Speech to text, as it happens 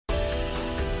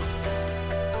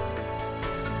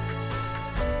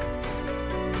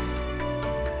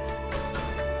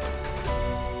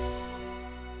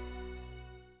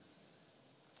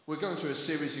We're going through a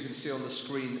series you can see on the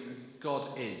screen, God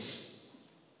is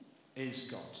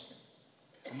God.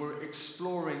 And we're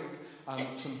exploring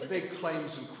some big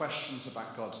claims and questions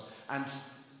about God and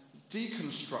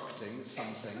deconstructing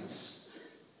some things.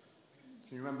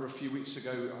 Can you remember a few weeks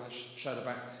ago I shared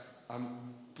about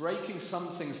breaking some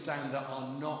things down that are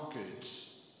not good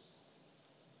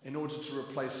in order to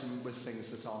replace them with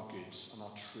things that are good and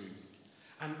are true.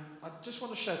 And I just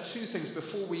want to share two things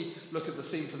before we look at the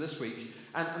theme for this week.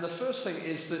 And the first thing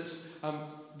is that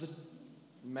the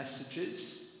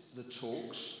messages, the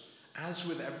talks, as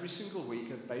with every single week,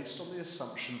 are based on the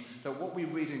assumption that what we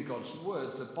read in God's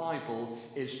Word, the Bible,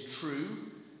 is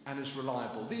true and is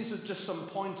reliable. These are just some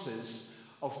pointers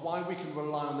of why we can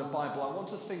rely on the Bible. I want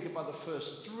to think about the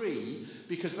first three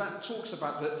because that talks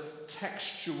about the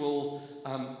textual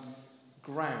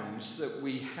grounds that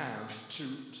we have to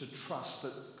trust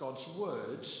that God's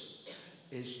Word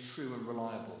is true and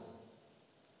reliable.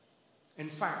 In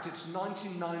fact, it's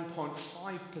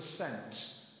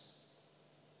 99.5%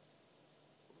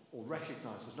 or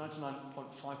recognised as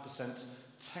 99.5%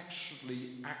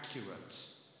 textually accurate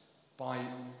by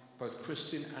both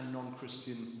Christian and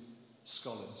non-Christian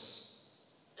scholars.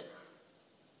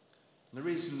 And the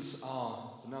reasons are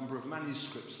the number of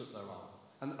manuscripts that there are.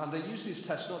 And they use these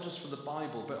tests not just for the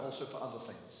Bible, but also for other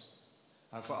things,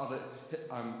 for other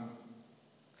kind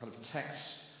of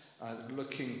texts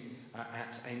looking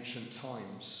at ancient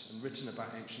times and written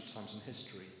about ancient times in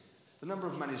history. The number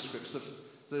of manuscripts,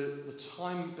 the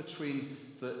time between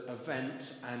the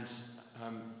event and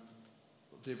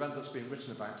the event that's being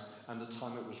written about and the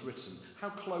time it was written.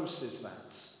 How close is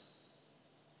that?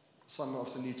 Some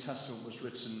of the New Testament was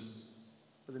written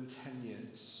within 10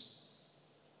 years.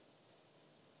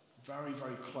 Very,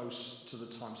 very close to the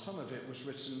time. Some of it was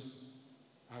written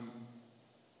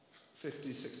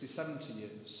 50, 60, 70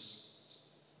 years.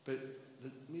 But the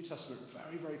New Testament,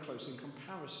 very, very close in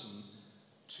comparison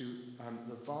to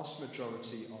the vast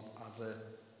majority of other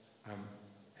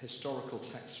historical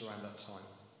texts around that time.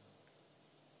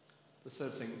 The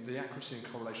third thing, the accuracy and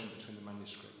correlation between the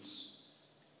manuscripts.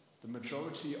 The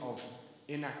majority of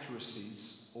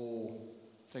inaccuracies or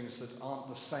things that aren't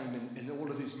the same in all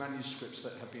of these manuscripts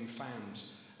that have been found,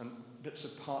 and bits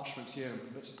of parchment here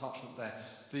and bits of parchment there.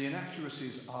 The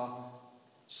inaccuracies are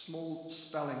small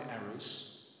spelling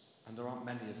errors, and there aren't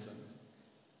many of them.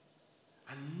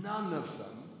 And none of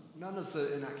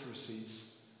the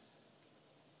inaccuracies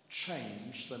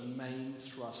change the main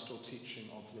thrust or teaching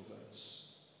of the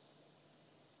verse.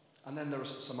 And then there are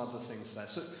some other things there.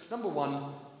 So, number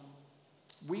one,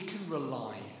 we can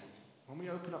rely. When we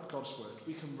open up God's Word,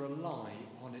 we can rely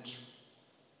on its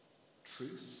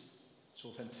truth, its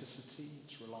authenticity,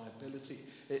 its reliability,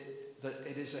 that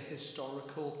it is a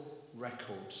historical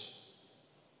record.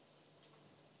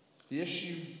 The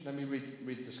issue, let me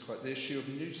read this quote, the issue of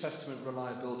New Testament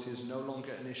reliability is no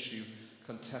longer an issue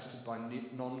contested by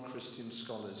non-Christian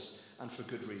scholars, and for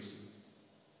good reason.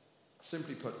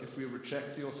 Simply put, if we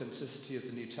reject the authenticity of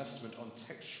the New Testament on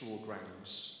textual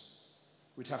grounds,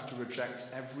 we'd have to reject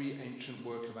every ancient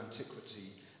work of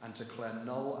antiquity and declare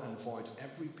null and void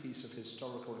every piece of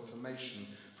historical information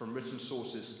from written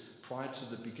sources prior to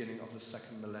the beginning of the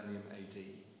second millennium AD.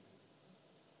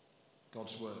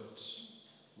 God's words,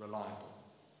 reliable.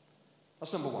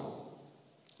 That's number one.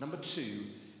 Number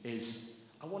two is,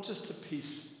 I want us to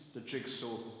piece the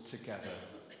jigsaw together.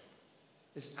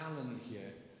 Is Alan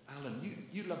here? Alan,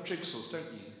 you love jigsaws,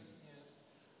 don't you?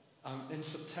 In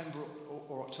September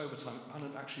or October time,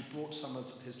 Alan actually brought some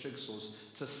of his jigsaws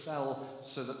to sell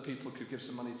so that people could give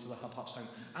some money to the Hub Hutch Home.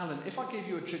 Alan, if I gave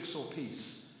you a jigsaw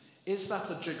piece, is that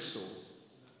a jigsaw?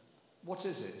 What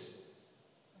is it?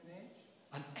 An edge.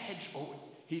 An edge? Oh,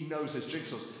 he knows his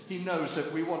jigsaws. He knows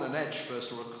that we want an edge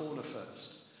first or a corner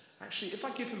first. Actually, if I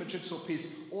give him a jigsaw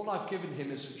piece, all I've given him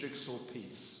is a jigsaw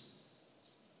piece.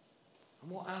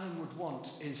 And what Alan would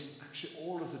want is actually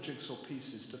all of the jigsaw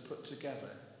pieces to put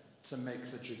together to make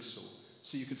the jigsaw,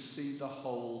 so you could see the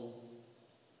whole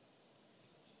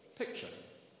picture.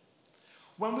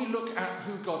 When we look at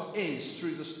who God is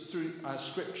through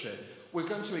Scripture, we're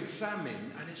going to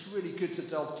examine, and it's really good to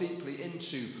delve deeply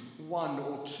into one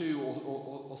or two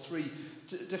or three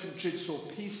different jigsaw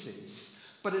pieces,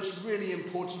 but it's really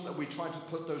important that we try to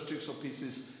put those jigsaw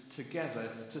pieces together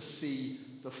to see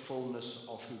the fullness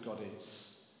of who God is.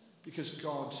 Because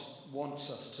God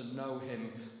wants us to know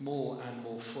him more and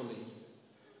more fully.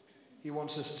 He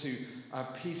wants us to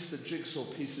piece the jigsaw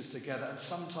pieces together. And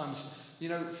sometimes you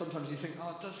think,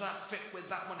 oh, does that fit with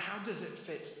that one? How does it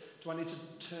fit? Do I need to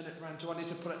turn it around? Do I need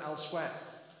to put it elsewhere?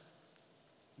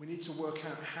 We need to work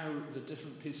out how the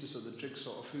different pieces of the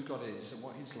jigsaw of who God is and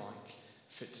what he's like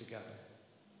fit together.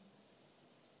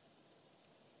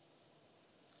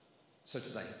 So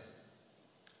today,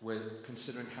 we're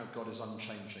considering how God is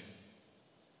unchanging.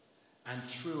 And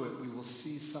through it, we will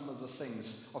see some of the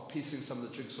things of piecing some of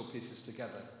the jigsaw pieces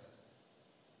together.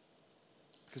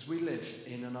 Because we live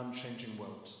in an unchanging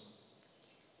world.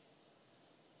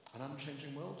 An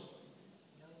unchanging world?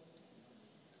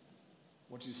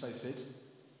 What do you say, Sid?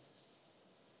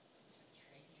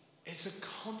 It's a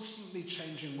constantly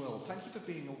changing world. Thank you for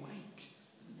being awake.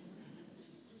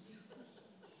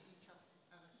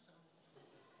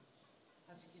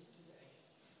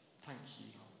 Thank you.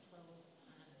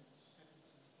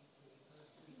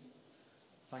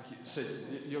 Thank you. Sid,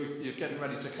 you're getting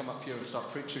ready to come up here and start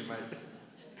preaching, mate.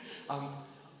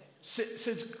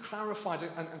 Sid clarified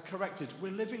and corrected,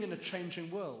 we're living in a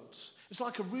changing world. It's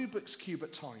like a Rubik's Cube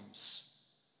at times.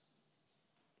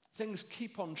 Things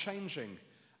keep on changing.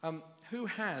 Who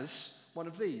has one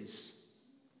of these?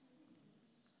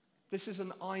 This is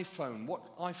an iPhone.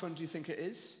 What iPhone do you think it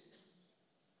is?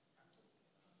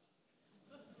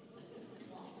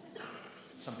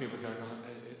 Some people are going,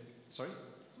 sorry?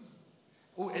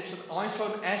 Oh, it's an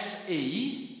iPhone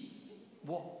SE.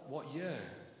 What year?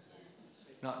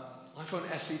 No,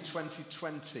 iPhone SE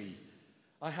 2020.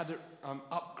 I had it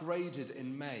upgraded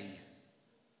in May,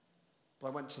 but I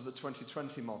went to the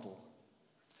 2020 model.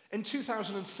 In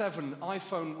 2007,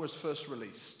 iPhone was first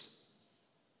released.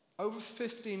 Over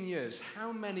 15 years,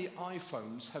 how many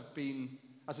iPhones have been,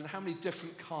 as in how many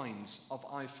different kinds of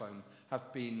iPhone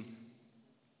have been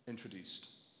introduced?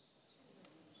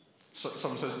 So,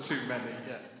 someone says too many,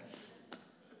 yeah.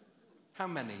 How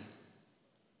many?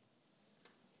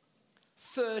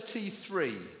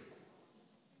 33.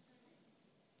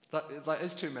 That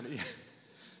is too many.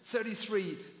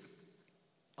 33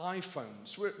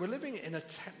 iPhones. We're living in a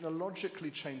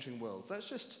technologically changing world. Let's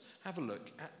just have a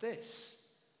look at this.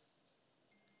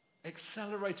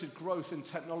 Accelerated growth in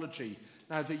technology.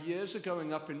 Now, the years are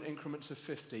going up in increments of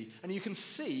 50, and you can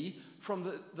see from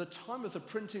the time of the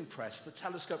printing press, the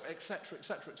telescope, etc.,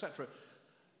 etc., etc.,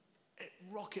 it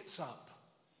rockets up.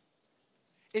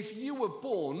 If you were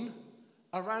born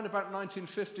around about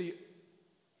 1950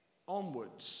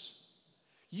 onwards,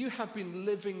 you have been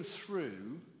living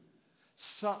through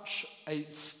such a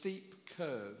steep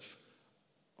curve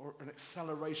or an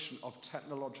acceleration of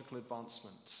technological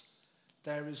advancements.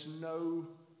 There is no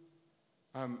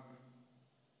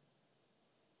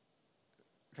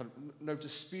no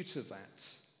dispute of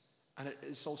that. And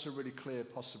it's also really clear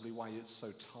possibly why you're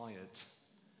so tired.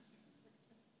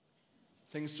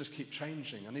 Things just keep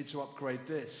changing. I need to upgrade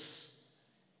this.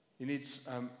 You need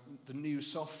the new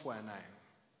software now.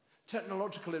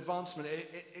 Technological advancement,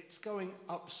 it's going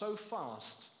up so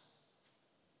fast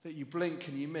that you blink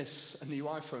and you miss a new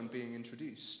iPhone being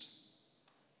introduced.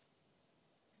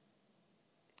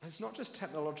 It's not just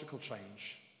technological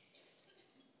change.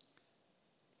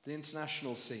 The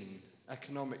international scene,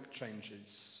 economic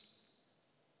changes,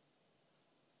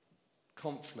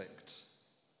 conflict.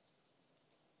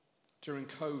 During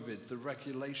COVID, the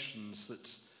regulations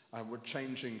that were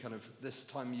changing, kind of this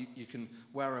time you can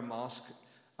wear a mask,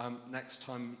 next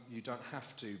time you don't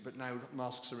have to, but now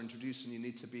masks are introduced and you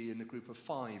need to be in a group of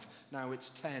 5. Now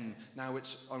it's 10. Now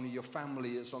it's only your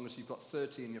family as long as you've got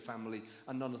 30 in your family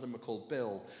and none of them are called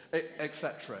Bill,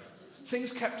 etc.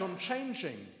 Things kept on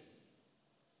changing.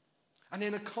 And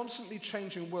in a constantly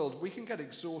changing world, we can get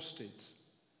exhausted.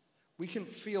 We can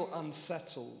feel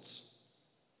unsettled,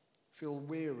 feel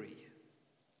weary.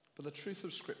 But the truth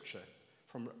of Scripture,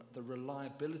 from the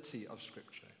reliability of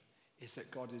Scripture, is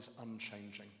that God is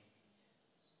unchanging.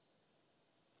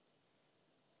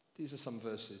 These are some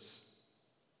verses.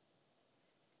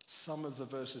 Some of the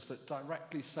verses that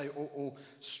directly say or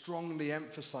strongly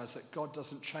emphasize that God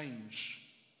doesn't change,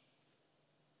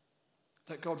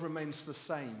 that God remains the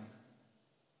same.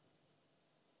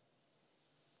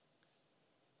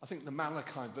 I think the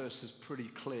Malachi verse is pretty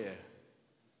clear.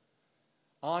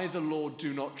 I, the Lord,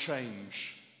 do not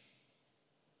change.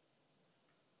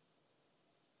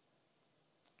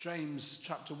 James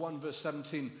chapter 1, verse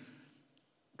 17,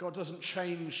 God doesn't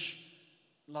change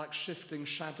like shifting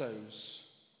shadows.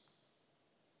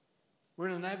 We're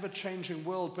in an ever-changing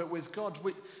world, but with God,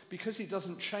 because he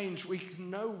doesn't change, we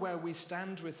can know where we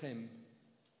stand with him.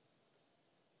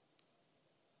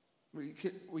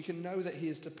 We can know that he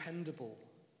is dependable,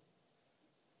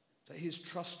 that he is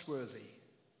trustworthy,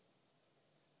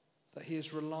 that he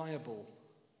is reliable.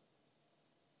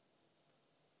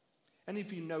 Any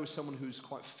of you know someone who's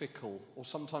quite fickle, or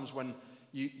sometimes when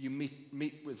you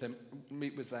meet with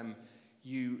them,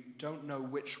 you don't know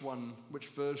which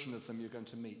version of them you're going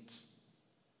to meet?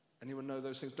 Anyone know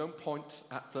those things? Don't point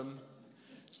at them.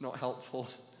 It's not helpful.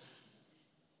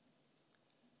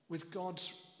 With God,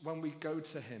 when we go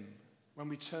to him, when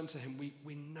we turn to him,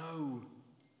 we know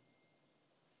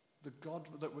the God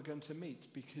that we're going to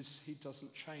meet because he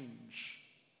doesn't change.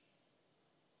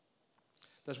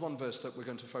 There's one verse that we're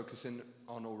going to focus in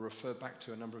on or refer back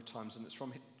to a number of times, and it's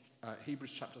from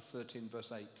Hebrews chapter 13,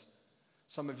 verse 8.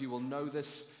 Some of you will know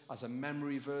this as a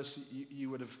memory verse.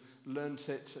 You would have learnt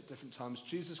it at different times.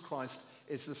 Jesus Christ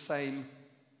is the same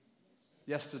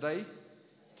yesterday,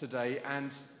 today,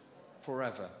 and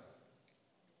forever.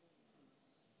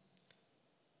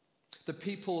 The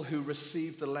people who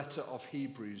received the letter of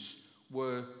Hebrews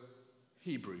were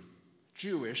Hebrew,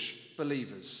 Jewish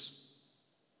believers,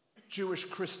 Jewish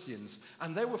Christians,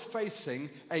 and they were facing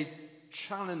a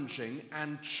challenging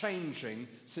and changing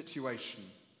situation.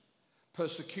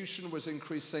 Persecution was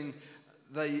increasing.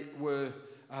 They were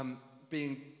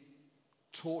being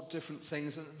taught different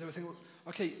things, and they were thinking,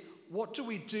 okay, what do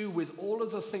we do with all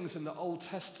of the things in the Old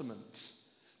Testament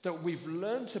that we've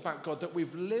learned about God, that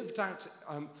we've lived out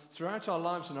throughout our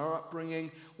lives and our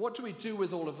upbringing? What do we do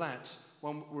with all of that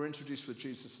when we're introduced with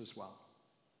Jesus as well?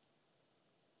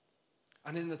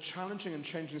 And in the challenging and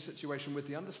changing situation with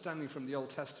the understanding from the Old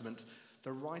Testament,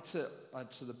 the writer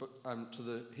to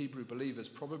the Hebrew believers,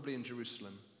 probably in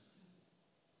Jerusalem,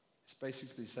 is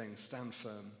basically saying, stand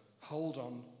firm, hold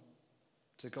on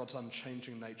to God's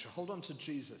unchanging nature, hold on to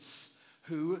Jesus,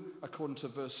 who, according to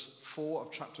verse 4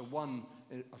 of chapter 1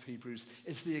 of Hebrews,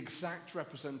 is the exact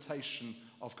representation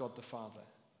of God the Father.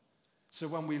 So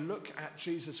when we look at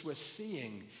Jesus, we're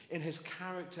seeing in his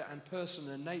character and person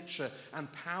and nature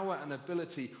and power and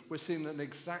ability, we're seeing an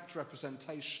exact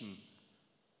representation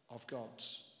of God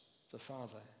the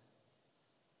Father.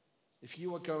 If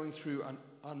you are going through an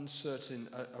uncertain,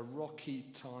 a rocky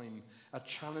time, a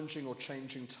challenging or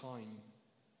changing time,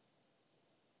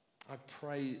 I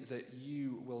pray that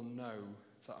you will know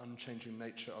the unchanging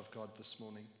nature of God this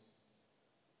morning.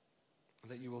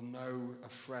 That you will know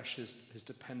afresh his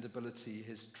dependability,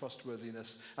 his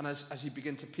trustworthiness. And as you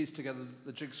begin to piece together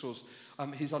the jigsaws,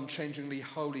 he's unchangingly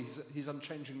holy, he's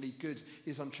unchangingly good,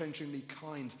 he's unchangingly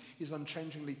kind, he's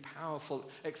unchangingly powerful,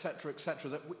 etc., etc.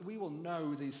 That we will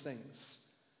know these things.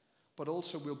 But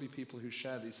also we'll be people who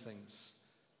share these things.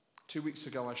 2 weeks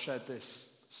ago I shared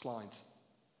this slide.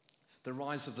 The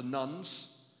rise of the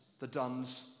nuns, the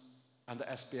duns, and the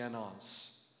SBNRs.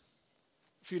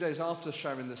 A few days after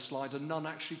sharing this slide, a nun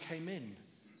actually came in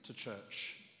to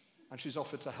church, and she's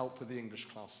offered to help with the English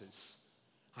classes.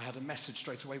 I had a message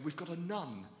straight away, we've got a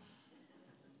nun.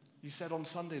 You said on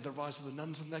Sunday the rise of the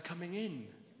nuns, and they're coming in.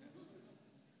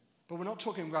 But we're not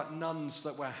talking about nuns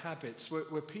that wear habits. We're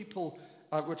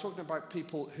talking about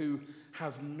people who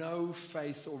have no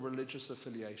faith or religious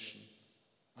affiliation.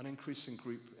 An increasing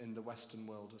group in the Western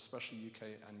world, especially UK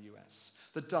and US.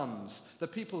 The duns, the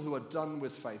people who are done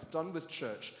with faith, done with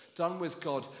church, done with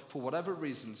God, for whatever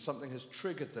reason, something has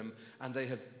triggered them and they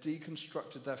have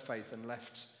deconstructed their faith and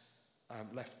left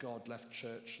God, left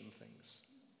church and things.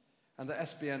 And the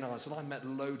SBNRs, and I met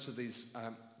loads of these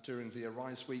during the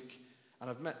Arise week, and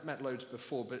I've met loads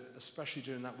before, but especially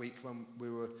during that week when we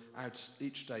were out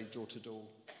each day, door to door.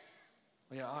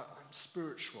 Yeah, I'm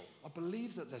spiritual. I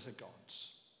believe that there's a God.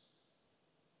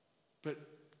 But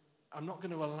I'm not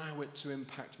going to allow it to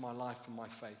impact my life and my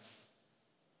faith.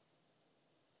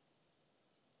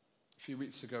 A few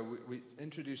weeks ago, we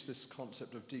introduced this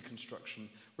concept of deconstruction,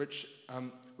 which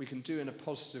we can do in a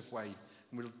positive way.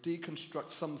 And we'll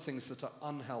deconstruct some things that are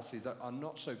unhealthy, that are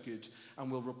not so good,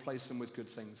 and we'll replace them with good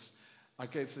things. I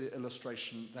gave the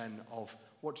illustration then of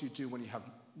what do you do when you have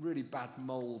really bad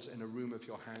mold in a room of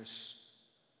your house.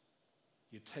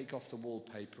 You take off the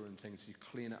wallpaper and things, you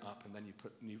clean it up, and then you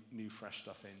put new fresh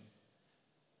stuff in.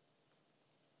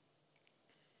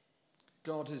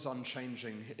 God is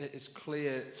unchanging. It's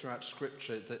clear throughout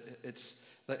Scripture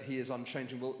that he is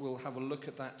unchanging. We'll have a look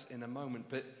at that in a moment.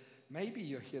 But maybe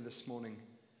you're here this morning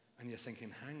and you're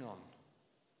thinking, hang on.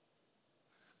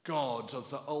 God of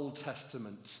the Old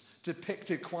Testament,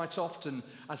 depicted quite often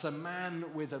as a man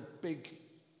with a big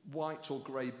white or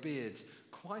grey beard,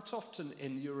 quite often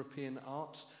in European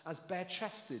art as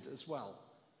bare-chested as well,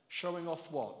 showing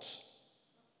off what?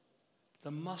 The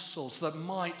muscles, the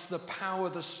might, the power,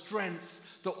 the strength,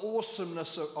 the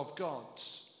awesomeness of God.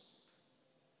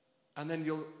 And then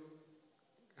you'll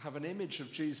have an image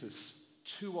of Jesus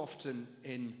too often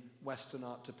in Western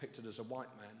art depicted as a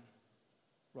white man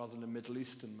rather than a Middle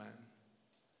Eastern man.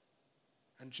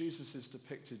 And Jesus is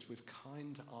depicted with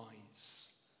kind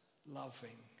eyes,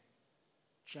 loving,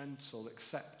 gentle,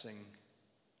 accepting.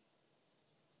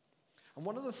 And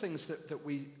one of the things that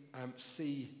we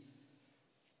see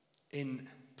in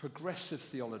progressive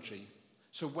theology.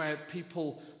 So where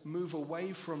people move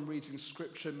away from reading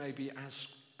Scripture maybe as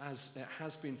it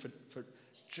has been for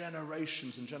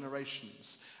generations and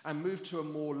generations, and move to a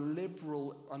more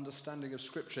liberal understanding of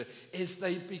Scripture, is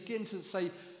they begin to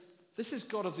say, this is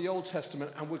God of the Old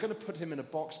Testament, and we're going to put him in a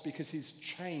box because he's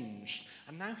changed.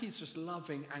 And now he's just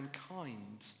loving and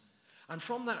kind. And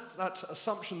from that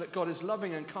assumption that God is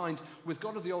loving and kind with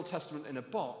God of the Old Testament in a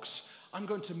box, I'm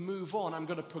going to move on. I'm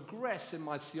going to progress in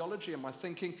my theology and my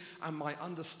thinking and my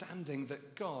understanding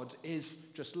that God is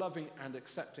just loving and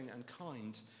accepting and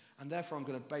kind. And therefore, I'm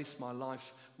going to base my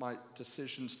life, my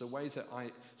decisions, the way that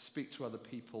I speak to other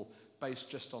people, based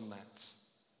just on that.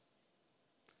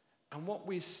 And what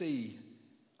we see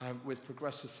with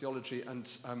progressive theology and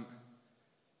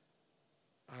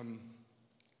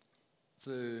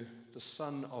the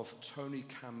son of Tony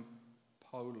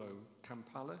Campolo,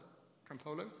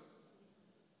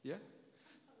 yeah?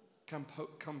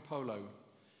 Campolo.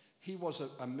 He was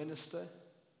a minister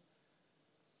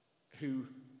who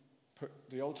put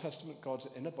the Old Testament God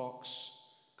in a box.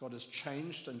 God has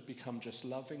changed and become just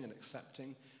loving and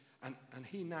accepting. And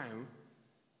he now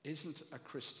isn't a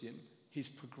Christian. He's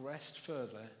progressed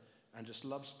further and just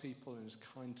loves people and is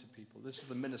kind to people. This is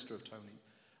the minister of Tony,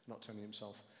 not Tony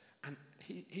himself. And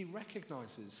he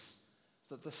recognizes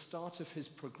that the start of his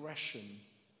progression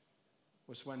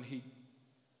was when he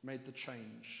made the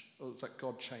change, or that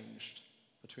God changed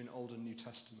between Old and New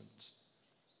Testament.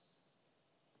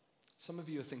 Some of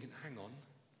you are thinking, hang on,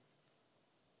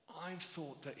 I've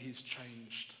thought that he's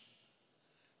changed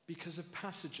because of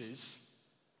passages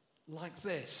like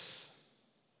this.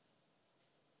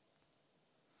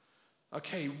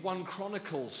 Okay, 1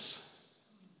 Chronicles.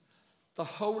 The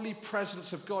holy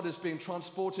presence of God is being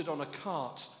transported on a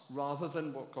cart rather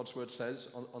than what God's word says,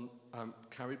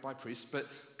 carried by priests, but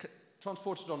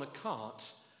transported on a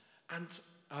cart. And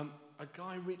a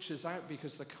guy reaches out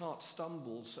because the cart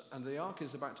stumbles and the ark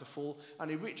is about to fall,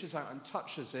 and he reaches out and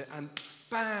touches it, and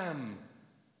bam,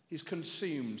 he's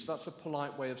consumed. That's a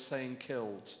polite way of saying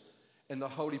killed in the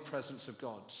holy presence of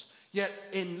God. Yet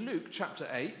in Luke chapter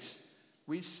 8,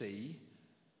 we see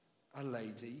a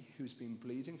lady who's been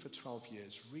bleeding for 12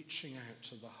 years reaching out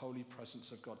to the holy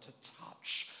presence of God, to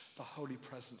touch the holy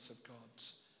presence of God.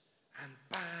 And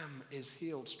bam, is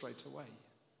healed straight away.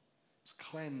 It's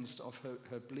cleansed of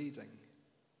her bleeding.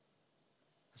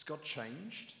 Has God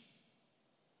changed?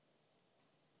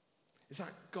 Is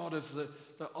that God of the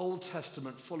Old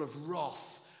Testament full of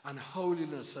wrath and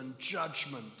holiness and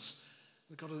judgment?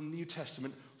 The God of the New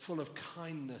Testament full of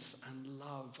kindness and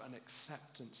love and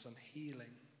acceptance and healing?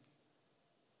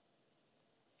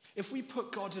 If we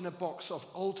put God in a box of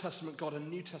Old Testament God and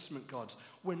New Testament God,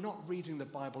 we're not reading the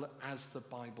Bible as the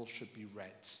Bible should be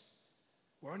read.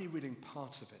 We're only reading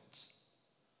part of it.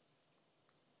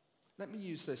 Let me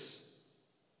use this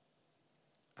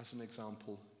as an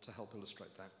example to help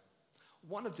illustrate that.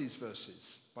 One of these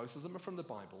verses, both of them are from the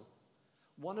Bible.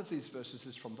 One of these verses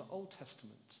is from the Old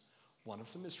Testament. One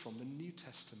of them is from the New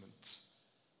Testament.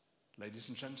 Ladies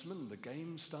and gentlemen, the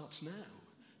game starts now.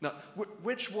 Now,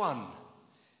 which one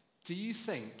do you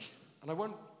think, and I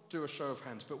won't do a show of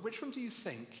hands, but which one do you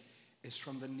think is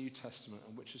from the New Testament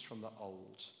and which is from the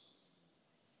Old?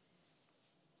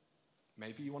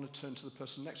 Maybe you want to turn to the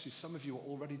person next to you. Some of you are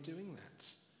already doing that.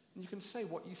 And you can say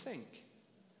what you think.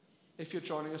 If you're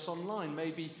joining us online,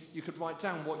 maybe you could write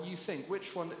down what you think.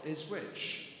 Which one is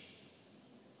which?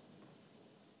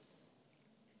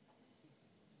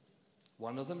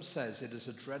 One of them says, it is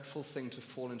a dreadful thing to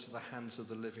fall into the hands of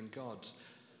the living God.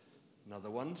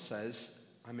 Another one says,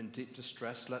 I'm in deep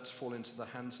distress. Let's fall into the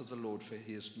hands of the Lord, for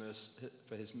his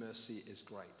mercy is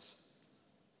great.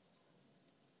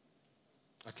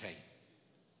 Okay.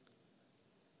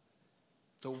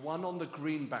 The one on the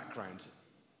green background.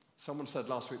 Someone said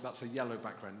last week that's a yellow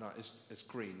background. No, it's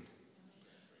green.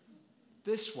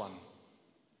 This one,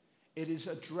 it is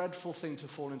a dreadful thing to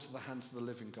fall into the hands of the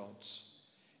living God,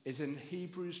 is in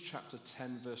Hebrews chapter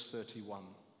 10, verse 31.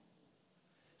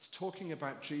 It's talking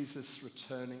about Jesus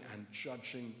returning and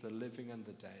judging the living and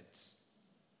the dead.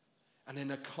 And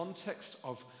in a context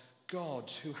of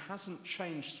God who hasn't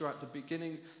changed throughout the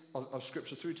beginning of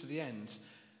Scripture through to the end,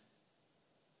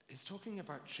 it's talking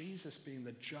about Jesus being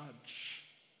the judge.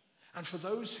 And for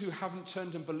those who haven't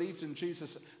turned and believed in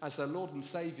Jesus as their Lord and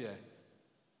Savior,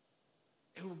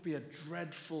 it would be a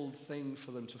dreadful thing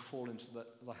for them to fall into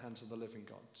the hands of the living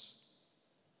God.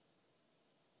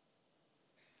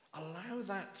 Allow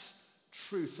that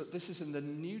truth that this is in the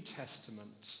New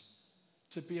Testament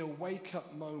to be a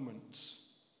wake-up moment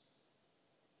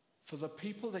for the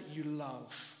people that you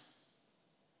love.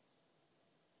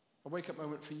 A wake-up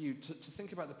moment for you to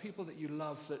think about the people that you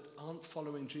love that aren't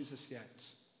following Jesus yet.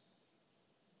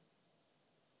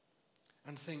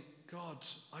 And think, God,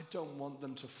 I don't want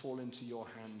them to fall into your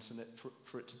hands and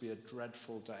for it to be a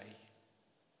dreadful day.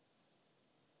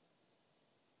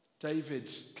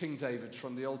 King David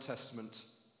from the Old Testament,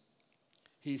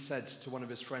 he said to one of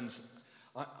his friends,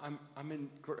 I'm in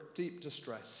deep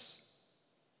distress.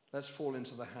 Let's fall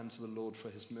into the hands of the Lord, for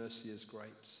his mercy is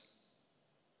great.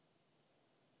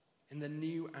 In the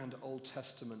New and Old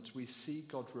Testament, we see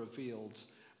God revealed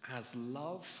as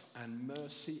love and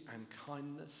mercy and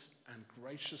kindness and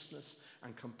graciousness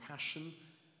and compassion,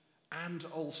 and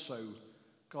also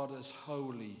God as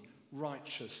holy,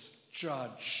 righteous,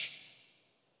 judge,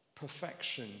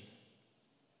 perfection,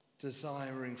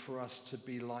 desiring for us to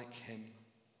be like him.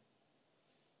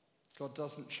 God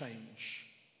doesn't change,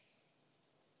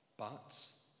 but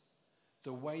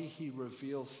the way he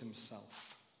reveals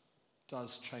himself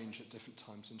does change at different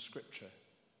times in Scripture.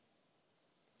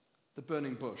 The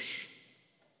burning bush.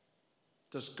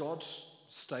 Does God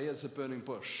stay as a burning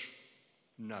bush?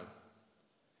 No.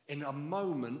 In a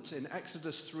moment, in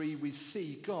Exodus 3, we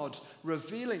see God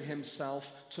revealing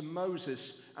himself to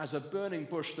Moses as a burning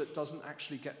bush that doesn't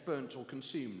actually get burnt or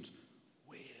consumed.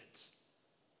 Weird,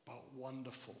 but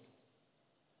wonderful.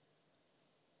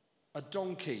 A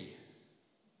donkey.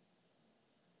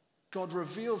 God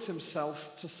reveals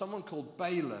himself to someone called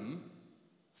Balaam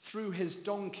through his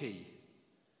donkey.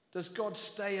 Does God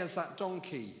stay as that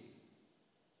donkey?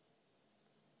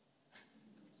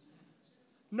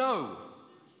 No,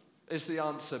 is the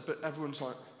answer, but everyone's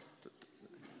like...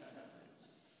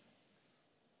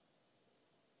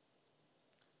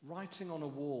 Writing on a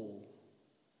wall.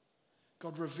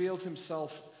 God revealed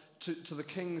himself to the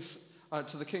king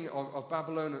of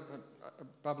Babylon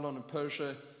and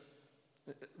Persia.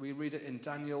 We read it in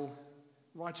Daniel,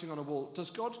 writing on a wall. Does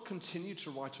God continue to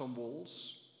write on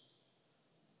walls?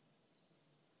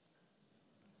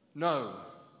 No.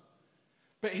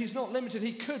 But he's not limited.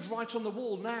 He could write on the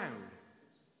wall now.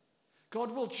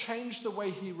 God will change the way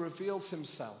he reveals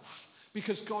himself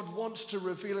because God wants to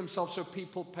reveal himself so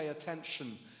people pay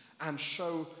attention and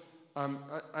show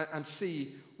and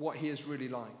see what he is really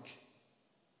like.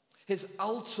 His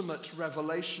ultimate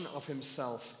revelation of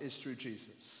himself is through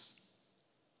Jesus.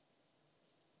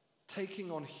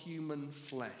 Taking on human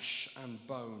flesh and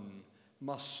bone,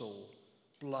 muscle,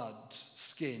 blood,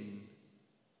 skin.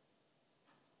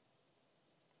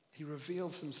 He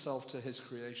reveals himself to his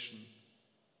creation.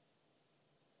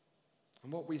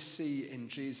 And what we see in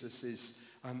Jesus is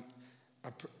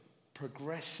a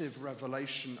progressive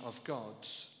revelation of God,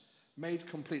 made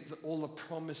complete, that all the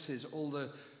promises, all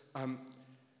the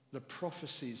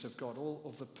prophecies of God, all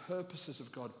of the purposes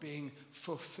of God being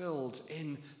fulfilled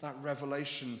in that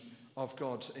revelation of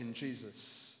God in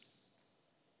Jesus.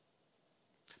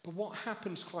 But what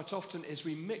happens quite often is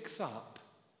we mix up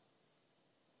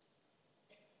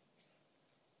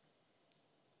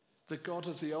the God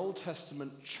of the Old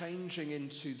Testament changing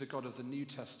into the God of the New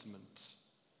Testament.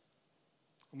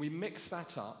 And we mix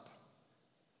that up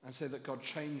and say that God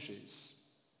changes.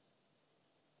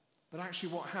 But actually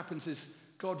what happens is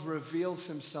God reveals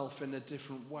himself in a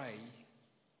different way.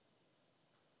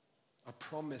 A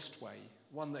promised way.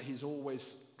 One that he's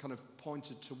always kind of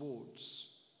pointed towards.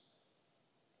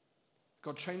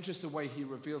 God changes the way he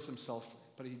reveals himself,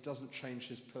 but he doesn't change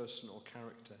his person or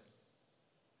character.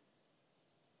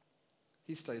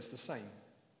 He stays the same.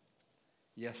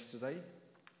 Yesterday,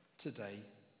 today,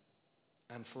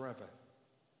 and forever.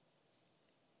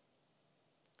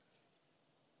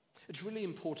 It's really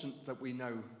important that we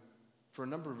know, for a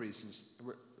number of reasons,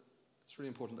 it's really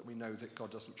important that we know that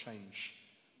God doesn't change.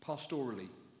 Pastorally,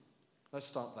 let's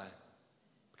start there,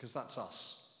 because that's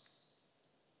us.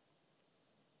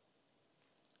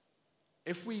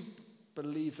 If we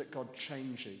believe that God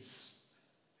changes,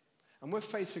 and we're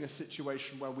facing a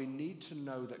situation where we need to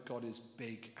know that God is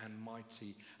big and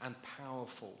mighty and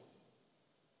powerful,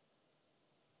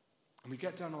 and we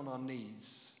get down on our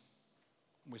knees,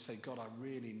 and we say, God, I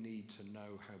really need to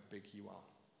know how big you are.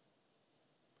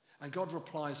 And God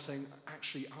replies saying,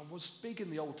 actually, I was big in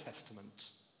the Old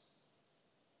Testament,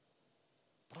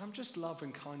 but I'm just love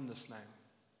and kindness now.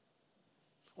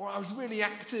 Or I was really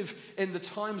active in the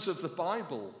times of the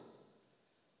Bible,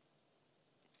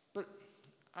 but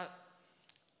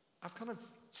I've kind of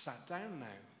sat down now.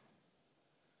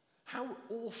 How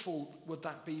awful would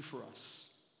that be for us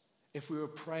if we were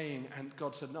praying and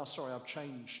God said, no, sorry, I've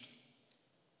changed.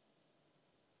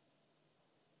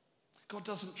 God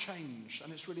doesn't change,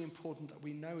 and it's really important that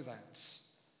we know that.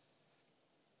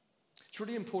 It's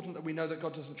really important that we know that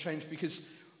God doesn't change because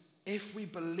if we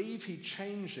believe he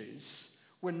changes,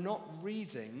 we're not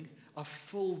reading a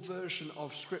full version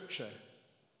of Scripture,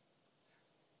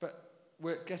 but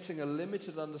we're getting a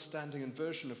limited understanding and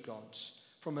version of God's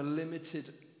from a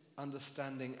limited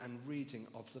understanding and reading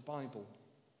of the Bible.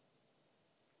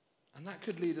 And that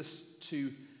could lead us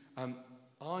to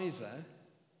either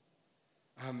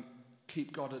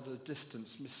keep God at a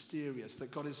distance, mysterious,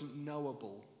 that God isn't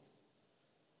knowable,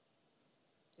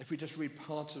 if we just read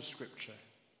part of Scripture.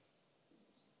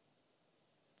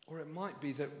 Or it might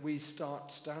be that we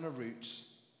start down a route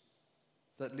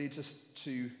that leads us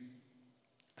to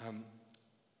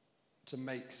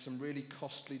make some really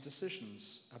costly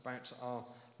decisions about our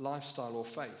lifestyle or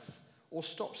faith, or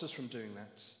stops us from doing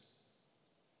that.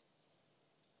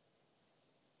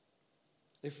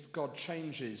 If God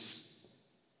changes,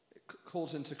 it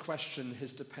calls into question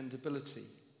his dependability.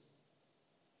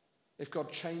 If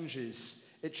God changes,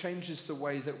 it changes the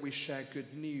way that we share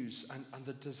good news and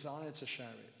the desire to share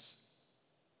it.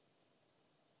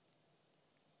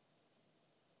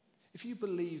 If you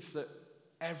believe that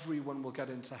everyone will get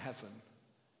into heaven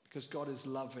because God is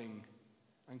loving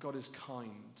and God is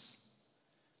kind,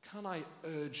 can I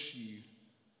urge you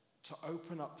to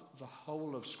open up the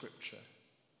whole of Scripture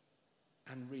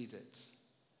and read it?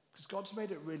 Because God's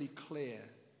made it really clear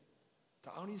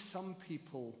that only some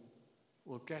people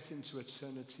will get into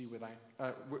eternity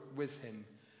with him,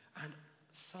 and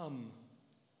some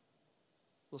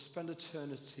will spend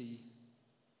eternity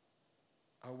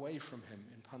away from him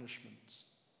in punishment.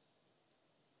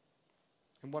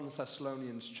 In 2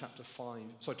 Thessalonians chapter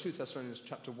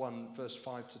 1, verse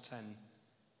 5 to 10,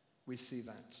 we see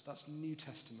that. That's New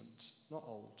Testament, not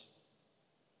Old.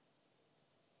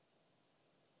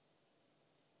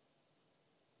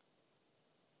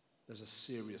 There's a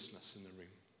seriousness in the room.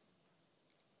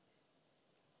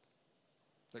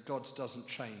 That God doesn't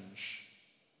change.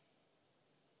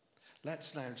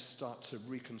 Let's now start to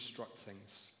reconstruct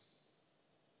things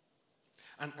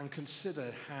and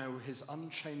consider how his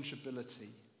unchangeability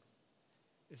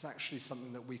is actually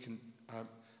something that we can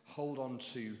hold on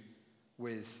to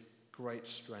with great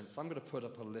strength. I'm going to put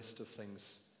up a list of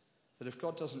things that if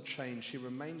God doesn't change, he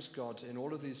remains God in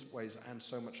all of these ways and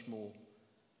so much more.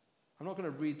 I'm not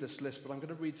going to read this list, but I'm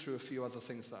going to read through a few other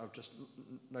things that I've just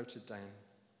noted down.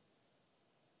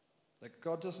 That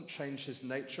God doesn't change his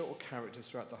nature or character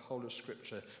throughout the whole of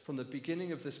Scripture. From the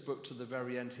beginning of this book to the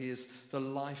very end, he is the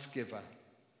life giver.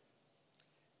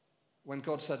 When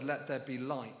God said, "Let there be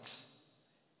light,"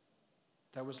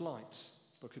 there was light.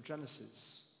 Book of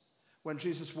Genesis. When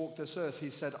Jesus walked this earth, he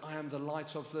said, "I am the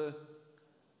light of the...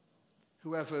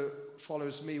 Whoever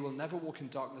follows me will never walk in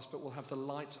darkness, but will have the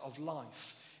light of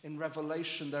life." In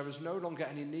Revelation, there is no longer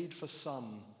any need for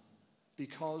sun,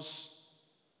 because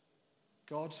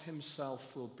God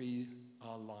himself will be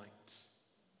our light.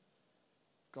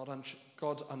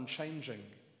 God unchanging.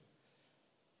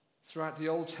 Throughout the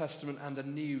Old Testament and the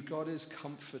New, God is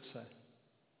comforter.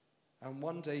 And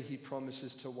one day he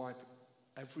promises to wipe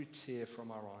every tear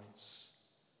from our eyes.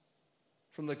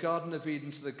 From the Garden of Eden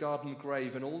to the garden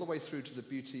grave and all the way through to the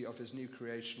beauty of his new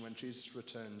creation when Jesus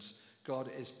returns, God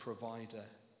is provider.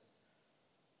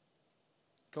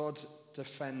 God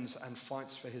defends and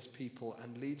fights for his people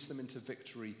and leads them into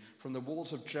victory. From the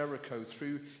walls of Jericho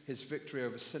through his victory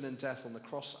over sin and death on the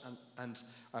cross and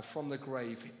from the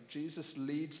grave, Jesus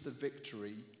leads the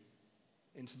victory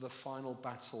into the final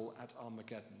battle at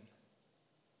Armageddon.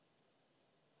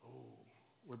 Oh,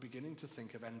 we're beginning to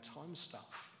think of end time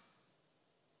stuff.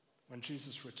 When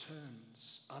Jesus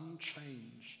returns,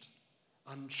 unchanged,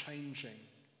 unchanging.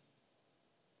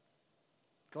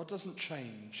 God doesn't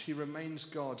change. He remains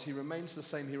God. He remains the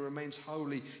same. He remains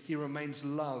holy. He remains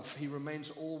love. He remains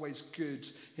always good.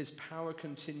 His power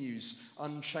continues,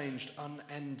 unchanged,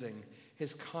 unending.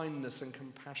 His kindness and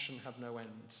compassion have no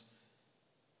end.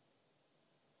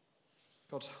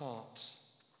 God's heart,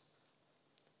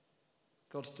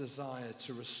 God's desire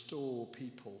to restore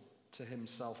people to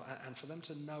himself and for them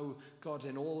to know God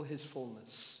in all his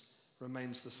fullness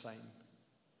remains the same.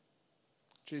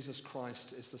 Jesus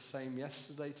Christ is the same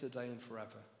yesterday, today, and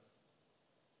forever.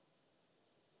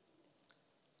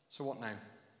 So what now?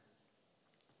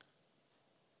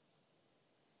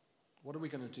 What are we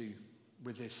going to do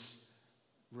with this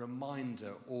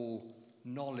reminder or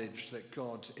knowledge that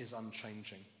God is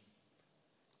unchanging?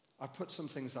 I've put some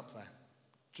things up there,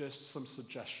 just some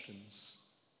suggestions.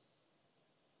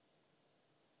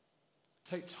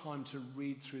 Take time to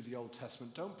read through the Old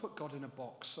Testament. Don't put God in a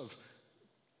box of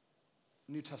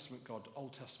New Testament God,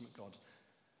 Old Testament God.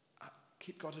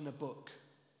 Keep God in a book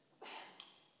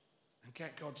and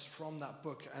get God from that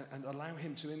book and allow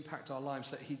him to impact our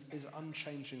lives, that he is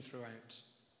unchanging throughout.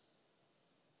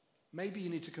 Maybe you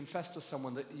need to confess to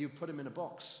someone that you put him in a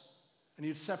box and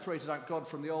you'd separated out God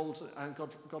from the old and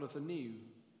God of the new.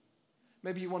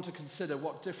 Maybe you want to consider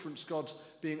what difference God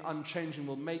being unchanging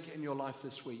will make in your life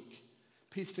this week.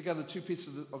 Piece together two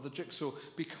pieces of the jigsaw.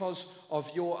 Because of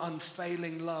your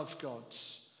unfailing love, God,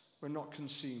 we're not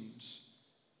consumed.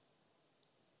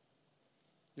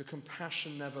 Your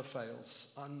compassion never fails,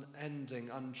 unending,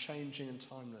 unchanging, and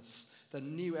timeless. They're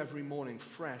new every morning,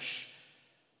 fresh,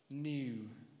 new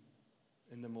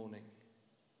in the morning.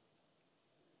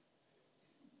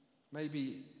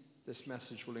 Maybe this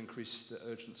message will increase the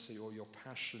urgency or your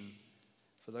passion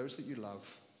for those that you love,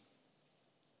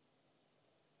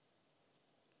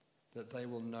 that they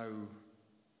will know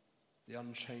the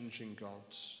unchanging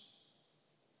God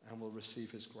and will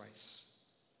receive his grace.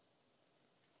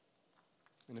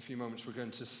 In a few moments we're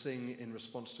going to sing in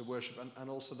response to worship, and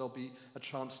also there'll be a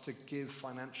chance to give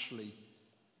financially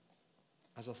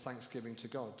as a thanksgiving to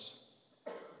God.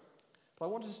 But I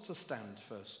want us to stand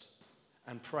first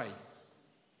and pray.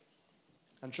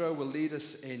 And Joe will lead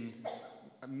us in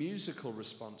a musical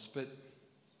response, but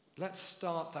let's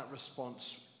start that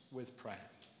response with prayer.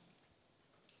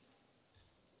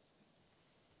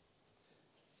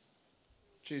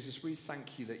 Jesus, we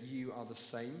thank you that you are the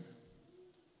same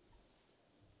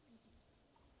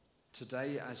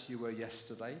today as you were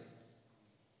yesterday,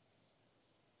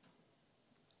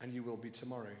 and you will be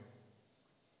tomorrow.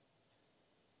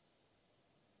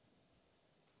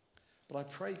 But I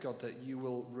pray, God, that you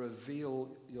will reveal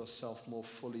yourself more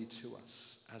fully to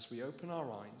us as we open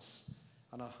our eyes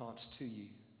and our hearts to you.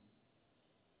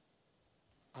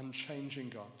 Unchanging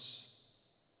God,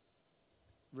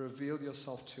 reveal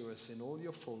yourself to us in all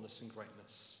your fullness and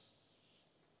greatness.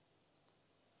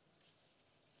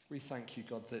 We thank you,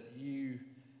 God, that you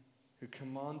who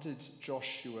commanded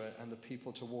Joshua and the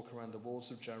people to walk around the walls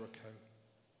of Jericho,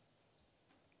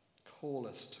 call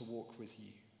us to walk with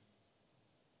you.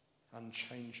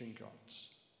 Unchanging God.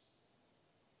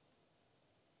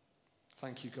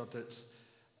 Thank you, God, that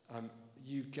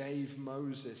you gave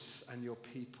Moses and your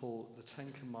people the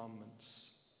Ten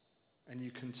Commandments, and you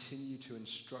continue to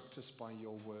instruct us by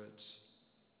your words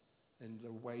in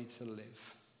the way to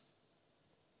live.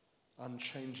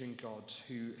 Unchanging God,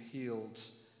 who healed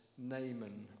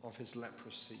Naaman of his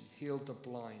leprosy, healed the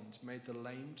blind, made the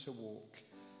lame to walk,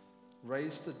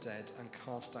 raised the dead, and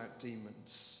cast out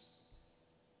demons.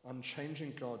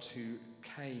 Unchanging God, who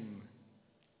came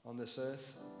on this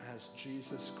earth as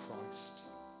Jesus Christ,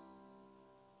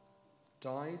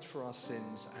 died for our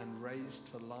sins and raised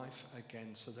to life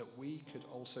again so that we could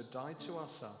also die to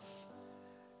ourselves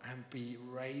and be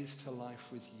raised to life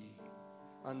with you.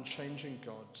 Unchanging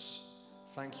God,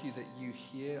 thank you that you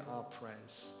hear our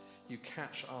prayers, you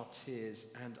catch our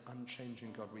tears, and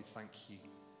unchanging God, we thank you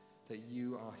that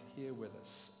you are here with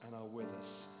us and are with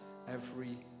us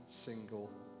every single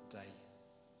day.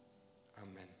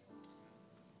 Amen.